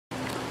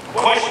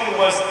question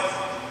was,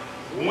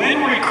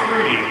 when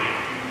recruiting,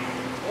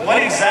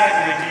 what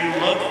exactly do you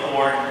look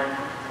for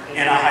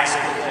in a high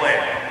school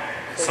player?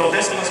 So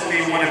this must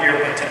be one of your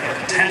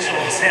potential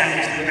Sam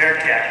Houston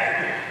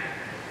Bearcat.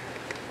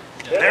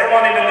 They're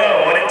wanting to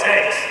know what it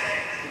takes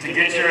to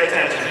get your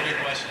attention. That's a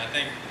good question. I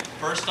think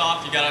first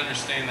off, you got to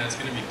understand that it's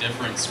going to be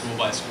different school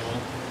by school.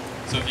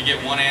 So if you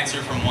get one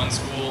answer from one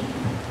school,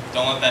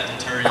 don't let that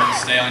deter you.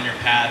 Stay on your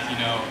path. You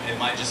know, it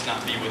might just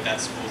not be what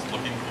that school's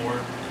looking for.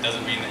 It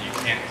doesn't mean that you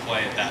can't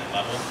play at that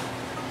level.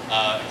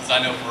 Because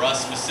I know for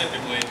us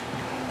specifically,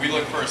 we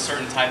look for a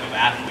certain type of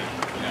athlete.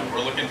 You know,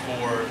 we're looking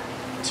for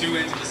two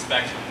ends of the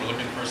spectrum. We're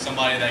looking for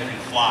somebody that can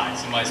fly.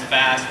 Somebody's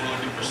fast. We're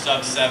looking for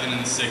sub-7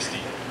 in the 60.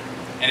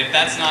 And if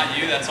that's not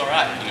you, that's all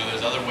right. You know,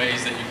 there's other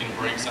ways that you can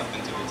bring something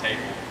to the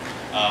table.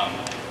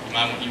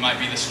 You might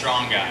be the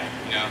strong guy.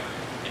 You know,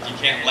 if you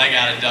can't leg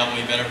out a double,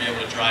 you better be able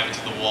to drive it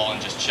to the wall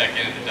and just check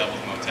in at the Devil's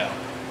Motel.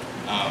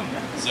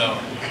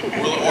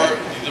 Or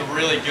the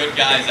really good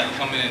guys that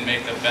come in and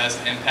make the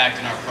best impact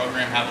in our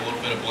program have a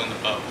little bit of blend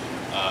of both.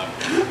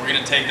 We're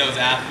going to take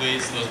those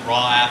athletes, those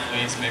raw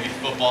athletes, maybe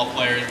football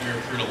players. We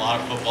recruit a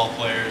lot of football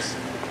players,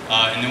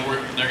 and then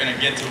they're going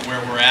to get to where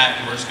we're at,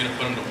 and we're just going to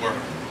put them to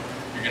work.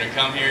 You're going to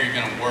come here, you're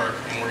going to work,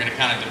 and we're going to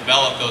kind of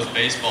develop those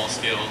baseball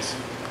skills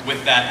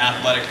with that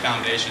athletic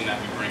foundation that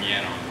we bring you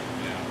in on.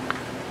 You know?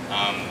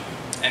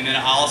 And then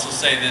I'll also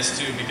say this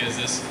too, because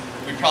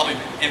we probably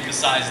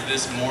emphasize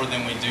this more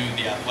than we do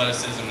the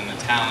athleticism and the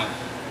talent.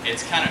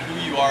 It's kind of who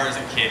you are as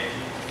a kid.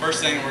 First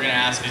thing we're going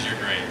to ask is your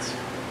grades,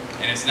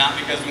 and it's not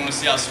because we want to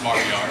see how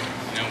smart you are.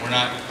 You know, we're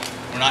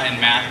not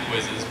in math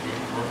quizzes.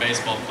 We're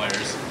baseball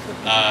players,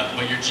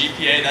 but your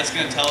GPA, that's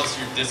going to tell us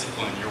your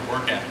discipline, your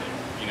work ethic.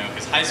 You know,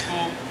 because high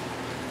school,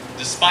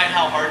 despite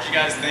how hard you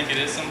guys think it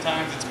is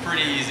sometimes, it's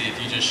pretty easy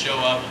if you just show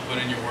up, you put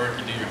in your work,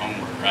 you do your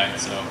homework, right?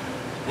 So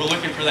we're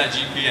looking for that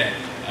GPA.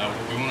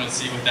 We want to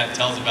see what that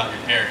tells about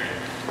your character.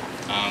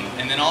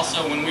 And then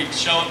also when we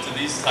show up to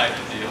these types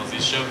of deals,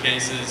 these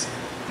showcases,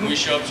 when we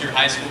show up to your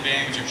high school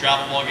games, your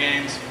travel ball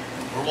games,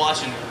 we're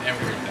watching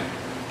everything.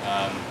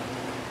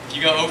 If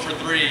you go 0 for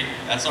 3,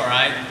 that's all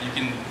right. You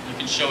can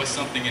show us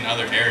something in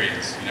other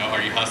areas. You know,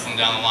 are you hustling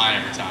down the line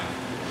every time?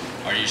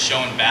 Are you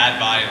showing bad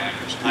body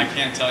language? I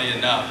can't tell you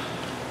enough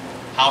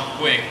how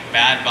quick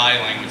bad body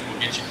language will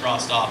get you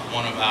crossed off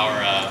one of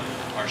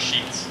our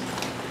sheets.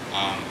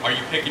 Are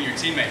you picking your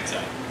teammates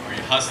up? Are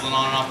you hustling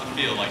on and off the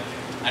field? Like,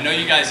 I know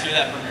you guys hear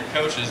that from your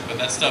coaches, but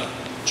that stuff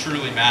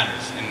truly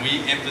matters. And we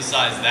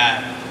emphasize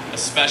that,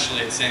 especially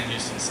at Sam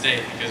Houston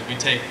State, because we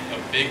take a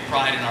big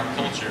pride in our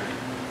culture.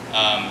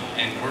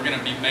 And we're going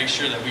to make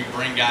sure that we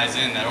bring guys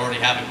in that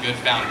already have a good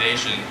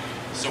foundation.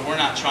 So we're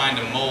not trying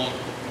to mold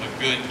a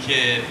good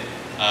kid.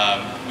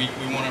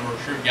 We want to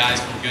recruit guys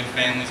from good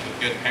families with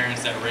good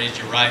parents that raised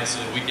you right, so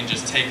that we can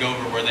just take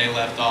over where they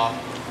left off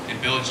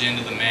and build you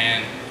into the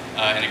man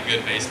and a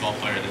good baseball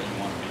player that you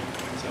want to be.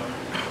 So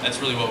that's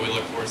really what we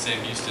look for at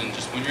Sam Houston.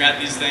 Just when you're at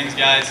these things,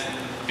 guys,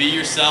 be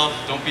yourself.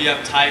 Don't be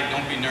uptight.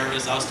 Don't be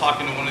nervous. I was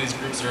talking to one of these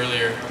groups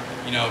earlier.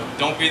 You know,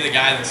 don't be the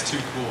guy that's too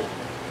cool.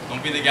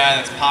 Don't be the guy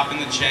that's popping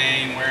the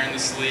chain, wearing the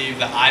sleeve,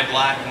 the eye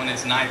black when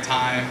it's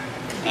nighttime.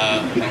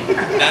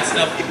 That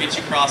stuff will get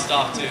you crossed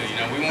off too. You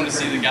know, we want to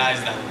see the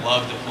guys that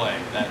love to play.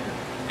 That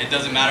it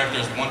doesn't matter if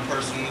there's one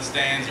person in the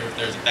stands or if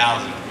there's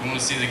 1,000. We want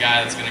to see the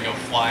guy that's going to go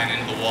flying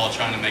into the wall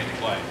trying to make a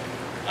play.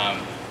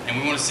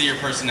 And we want to see your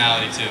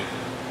personality too.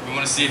 We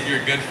want to see if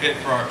you're a good fit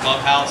for our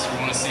clubhouse. We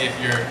want to see if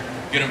you're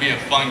going to be a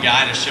fun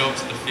guy to show up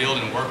to the field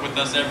and work with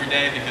us every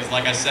day. Because,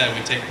 like I said,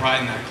 we take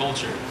pride in that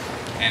culture,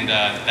 and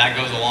that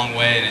goes a long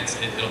way, and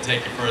it'll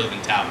take you further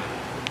than talent.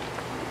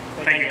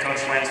 Thank you,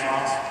 Coach Lance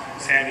Moss,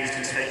 Sam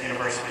Houston State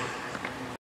University.